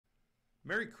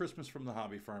Merry Christmas from the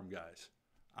Hobby Farm, guys.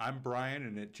 I'm Brian,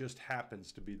 and it just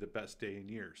happens to be the best day in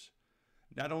years.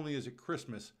 Not only is it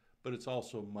Christmas, but it's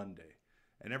also Monday.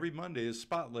 And every Monday is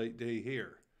Spotlight Day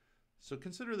here. So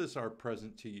consider this our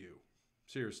present to you.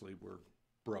 Seriously, we're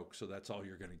broke, so that's all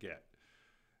you're going to get.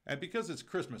 And because it's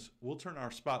Christmas, we'll turn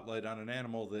our spotlight on an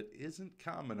animal that isn't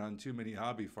common on too many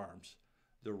hobby farms,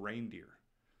 the reindeer.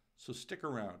 So stick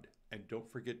around, and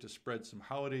don't forget to spread some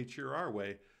holiday cheer our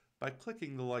way by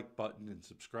clicking the like button and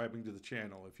subscribing to the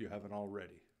channel if you haven't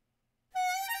already.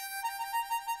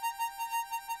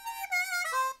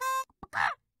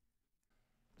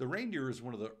 The reindeer is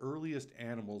one of the earliest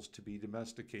animals to be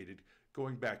domesticated,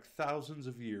 going back thousands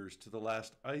of years to the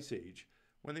last ice age,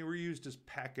 when they were used as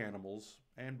pack animals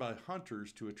and by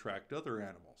hunters to attract other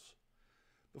animals.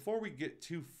 Before we get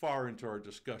too far into our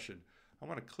discussion, I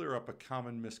want to clear up a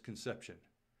common misconception.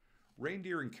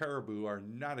 Reindeer and caribou are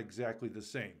not exactly the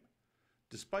same.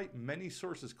 Despite many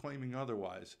sources claiming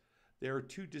otherwise, they are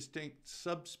two distinct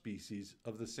subspecies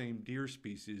of the same deer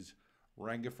species,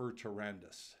 Reindeer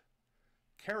tarandus.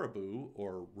 Caribou,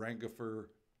 or Reindeer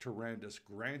tarandus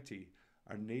grantii,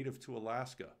 are native to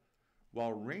Alaska,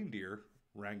 while reindeer,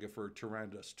 Reindeer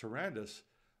tarandus tarandus,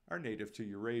 are native to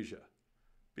Eurasia.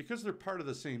 Because they're part of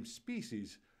the same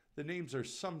species, the names are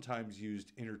sometimes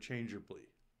used interchangeably.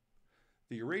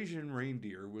 The Eurasian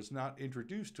reindeer was not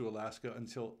introduced to Alaska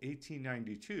until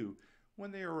 1892 when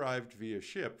they arrived via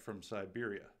ship from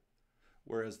Siberia,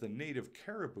 whereas the native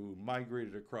caribou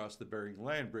migrated across the Bering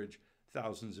Land Bridge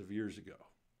thousands of years ago.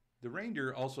 The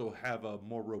reindeer also have a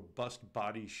more robust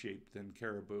body shape than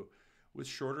caribou, with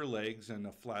shorter legs and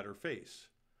a flatter face.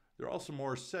 They're also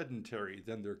more sedentary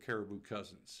than their caribou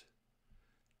cousins.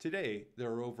 Today,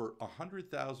 there are over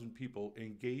 100,000 people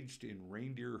engaged in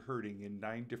reindeer herding in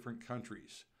 9 different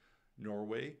countries: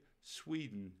 Norway,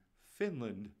 Sweden,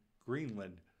 Finland,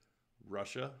 Greenland,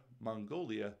 Russia,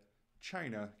 Mongolia,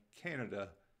 China, Canada,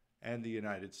 and the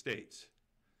United States.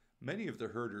 Many of the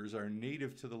herders are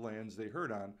native to the lands they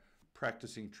herd on,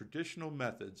 practicing traditional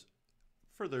methods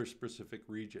for their specific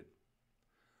region.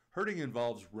 Herding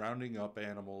involves rounding up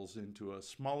animals into a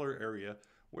smaller area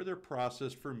where they're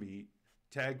processed for meat,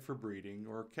 tagged for breeding,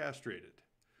 or castrated.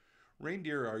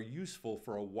 Reindeer are useful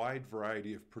for a wide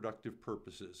variety of productive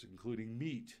purposes, including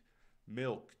meat,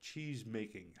 milk, cheese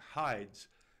making, hides,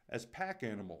 as pack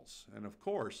animals, and of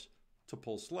course, to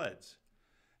pull sleds.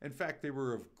 In fact, they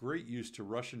were of great use to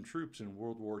Russian troops in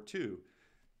World War II.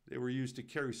 They were used to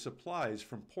carry supplies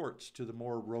from ports to the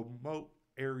more remote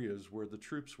areas where the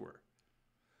troops were.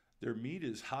 Their meat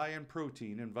is high in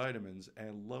protein and vitamins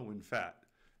and low in fat.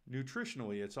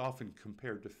 Nutritionally, it's often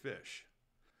compared to fish.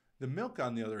 The milk,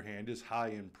 on the other hand, is high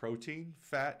in protein,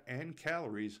 fat, and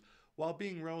calories while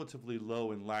being relatively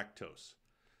low in lactose.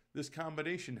 This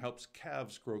combination helps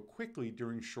calves grow quickly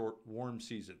during short, warm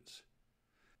seasons.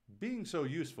 Being so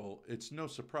useful, it's no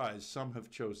surprise some have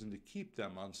chosen to keep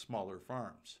them on smaller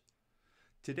farms.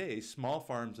 Today, small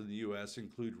farms in the U.S.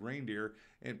 include reindeer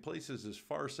in places as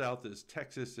far south as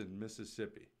Texas and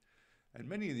Mississippi. And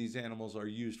many of these animals are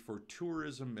used for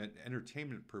tourism and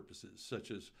entertainment purposes, such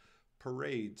as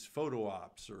parades, photo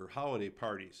ops, or holiday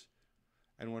parties.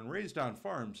 And when raised on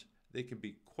farms, they can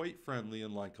be quite friendly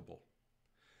and likable.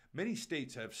 Many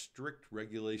states have strict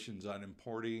regulations on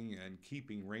importing and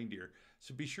keeping reindeer,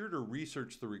 so be sure to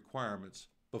research the requirements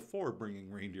before bringing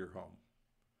reindeer home.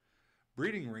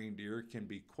 Breeding reindeer can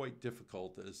be quite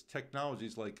difficult, as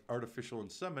technologies like artificial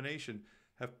insemination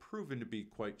have proven to be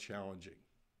quite challenging.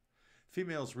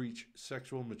 Females reach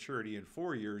sexual maturity in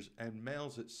 4 years and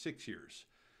males at 6 years.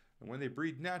 And when they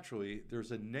breed naturally,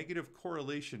 there's a negative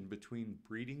correlation between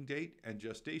breeding date and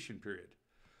gestation period.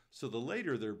 So the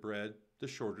later they're bred, the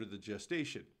shorter the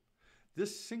gestation.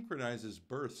 This synchronizes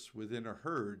births within a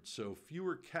herd, so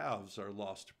fewer calves are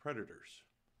lost to predators.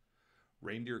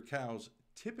 Reindeer cows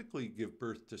typically give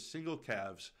birth to single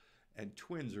calves, and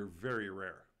twins are very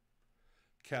rare.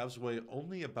 Calves weigh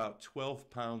only about 12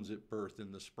 pounds at birth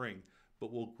in the spring,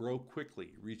 but will grow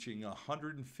quickly, reaching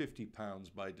 150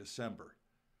 pounds by December.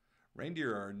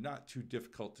 Reindeer are not too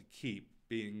difficult to keep,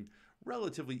 being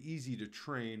relatively easy to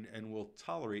train and will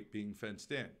tolerate being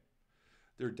fenced in.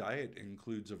 Their diet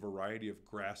includes a variety of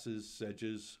grasses,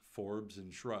 sedges, forbs,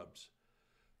 and shrubs.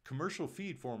 Commercial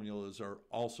feed formulas are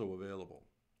also available.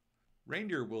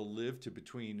 Reindeer will live to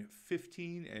between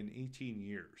 15 and 18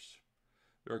 years.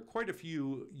 There are quite a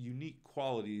few unique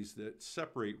qualities that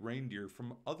separate reindeer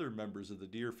from other members of the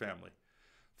deer family.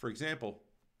 For example,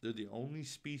 they're the only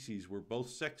species where both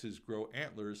sexes grow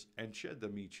antlers and shed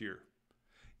them each year.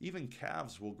 Even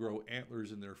calves will grow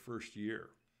antlers in their first year.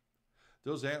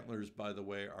 Those antlers, by the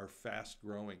way, are fast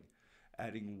growing.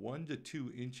 adding 1 to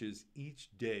 2 inches each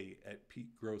day at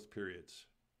peak growth periods.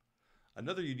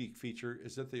 Another unique feature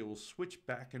is that they will switch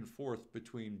back and forth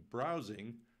between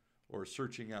browsing, or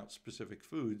searching out specific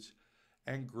foods,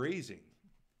 and grazing,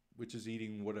 which is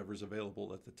eating whatever's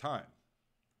available at the time.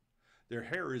 Their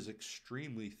hair is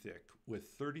extremely thick,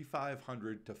 with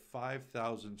 3,500 to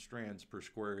 5,000 strands per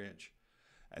square inch,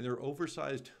 and their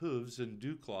oversized hooves and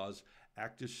dew claws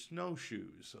act as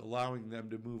snowshoes, allowing them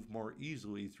to move more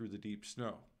easily through the deep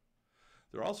snow.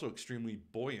 They're also extremely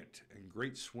buoyant and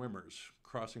great swimmers,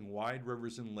 crossing wide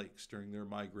rivers and lakes during their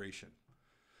migration.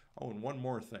 Oh, and one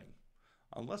more thing.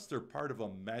 Unless they're part of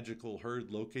a magical herd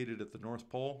located at the North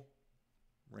Pole,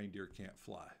 reindeer can't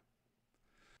fly.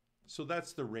 So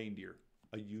that's the reindeer,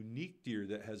 a unique deer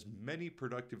that has many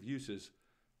productive uses,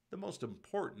 the most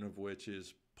important of which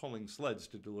is pulling sleds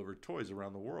to deliver toys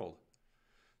around the world.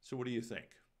 So what do you think?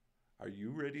 Are you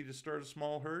ready to start a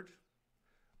small herd?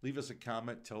 Leave us a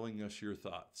comment telling us your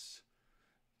thoughts.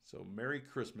 So Merry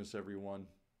Christmas, everyone,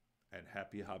 and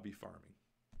happy hobby farming.